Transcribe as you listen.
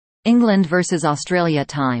England vs Australia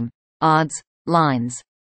time. Odds, lines.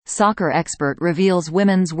 Soccer expert reveals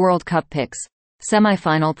Women's World Cup picks.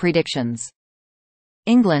 Semi-final predictions.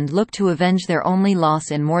 England look to avenge their only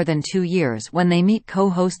loss in more than 2 years when they meet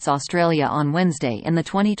co-hosts Australia on Wednesday in the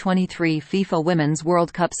 2023 FIFA Women's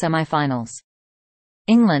World Cup semi-finals.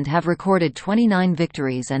 England have recorded 29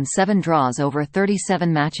 victories and 7 draws over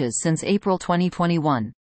 37 matches since April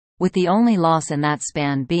 2021. With the only loss in that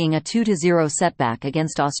span being a 2-0 setback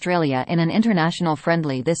against Australia in an international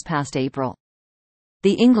friendly this past April.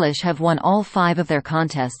 The English have won all 5 of their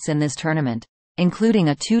contests in this tournament, including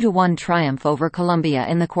a 2-1 triumph over Colombia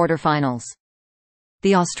in the quarterfinals.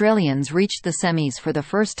 The Australians reached the semis for the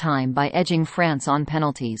first time by edging France on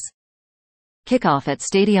penalties. Kickoff at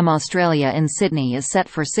Stadium Australia in Sydney is set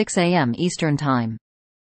for 6 a.m. Eastern Time.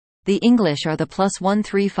 The English are the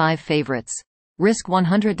 +135 favourites. Risk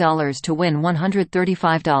 $100 to win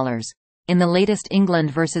 $135 in the latest England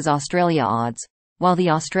vs Australia odds, while the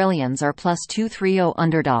Australians are +230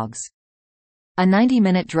 underdogs. A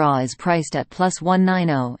 90-minute draw is priced at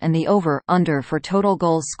 +190 and the over/under for total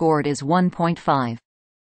goals scored is 1.5.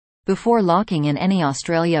 Before locking in any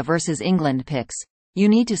Australia vs England picks, you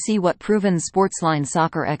need to see what proven SportsLine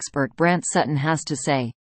soccer expert Brandt Sutton has to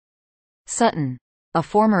say. Sutton, a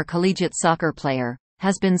former collegiate soccer player,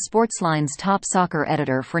 has been SportsLine's top soccer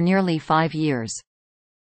editor for nearly 5 years.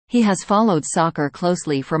 He has followed soccer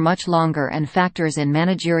closely for much longer and factors in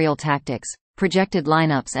managerial tactics, projected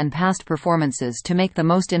lineups and past performances to make the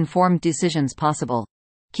most informed decisions possible,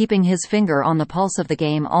 keeping his finger on the pulse of the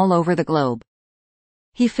game all over the globe.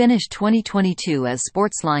 He finished 2022 as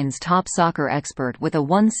SportsLine's top soccer expert with a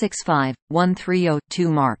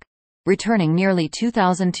 165.130.2 mark, returning nearly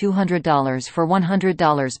 $2,200 for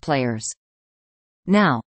 $100 players.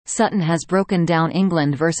 Now, Sutton has broken down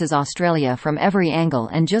England vs Australia from every angle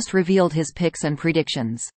and just revealed his picks and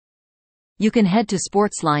predictions. You can head to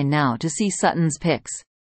SportsLine now to see Sutton's picks.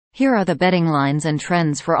 Here are the betting lines and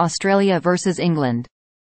trends for Australia vs England.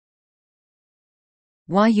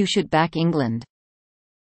 Why you should back England.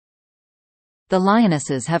 The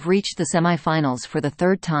Lionesses have reached the semi-finals for the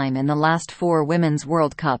third time in the last 4 Women's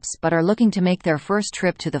World Cups but are looking to make their first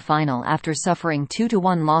trip to the final after suffering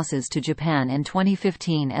 2-1 losses to Japan in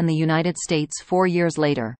 2015 and the United States 4 years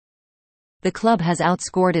later. The club has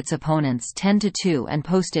outscored its opponents 10-2 and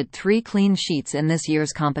posted 3 clean sheets in this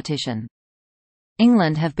year's competition.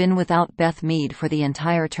 England have been without Beth Mead for the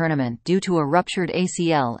entire tournament due to a ruptured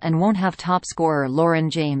ACL and won't have top scorer Lauren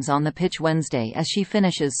James on the pitch Wednesday as she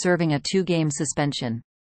finishes serving a 2-game suspension.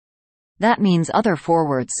 That means other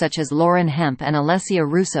forwards such as Lauren Hemp and Alessia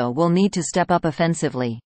Russo will need to step up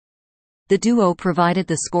offensively. The duo provided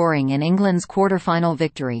the scoring in England's quarter-final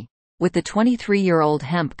victory, with the 23-year-old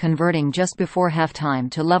Hemp converting just before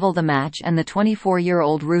halftime to level the match and the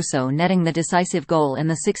 24-year-old Russo netting the decisive goal in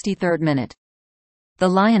the 63rd minute. The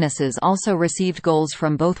Lionesses also received goals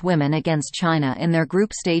from both women against China in their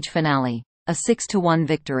group stage finale, a 6-1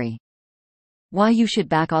 victory. Why you should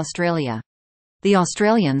back Australia. The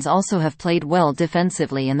Australians also have played well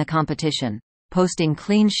defensively in the competition, posting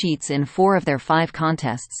clean sheets in 4 of their 5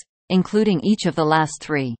 contests, including each of the last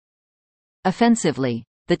 3. Offensively,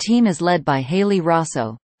 the team is led by Hayley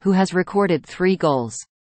Rosso, who has recorded 3 goals.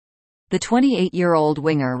 The 28-year-old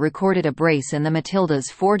winger recorded a brace in the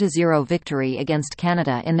Matildas' 4-0 victory against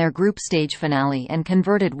Canada in their group stage finale and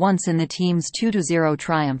converted once in the team's 2-0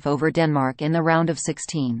 triumph over Denmark in the round of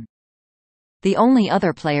 16. The only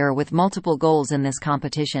other player with multiple goals in this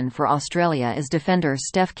competition for Australia is defender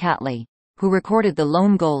Steph Catley, who recorded the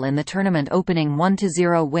lone goal in the tournament opening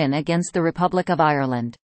 1-0 win against the Republic of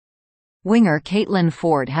Ireland. Winger Caitlin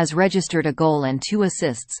Ford has registered a goal and 2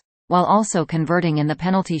 assists, while also converting in the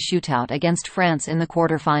penalty shootout against France in the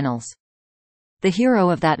quarterfinals. The hero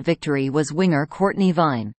of that victory was winger Courtney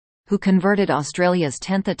Vine, who converted Australia's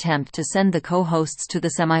 10th attempt to send the co-hosts to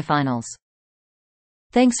the semi-finals.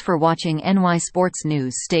 Thanks for watching NY Sports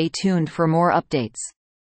News. Stay tuned for more updates.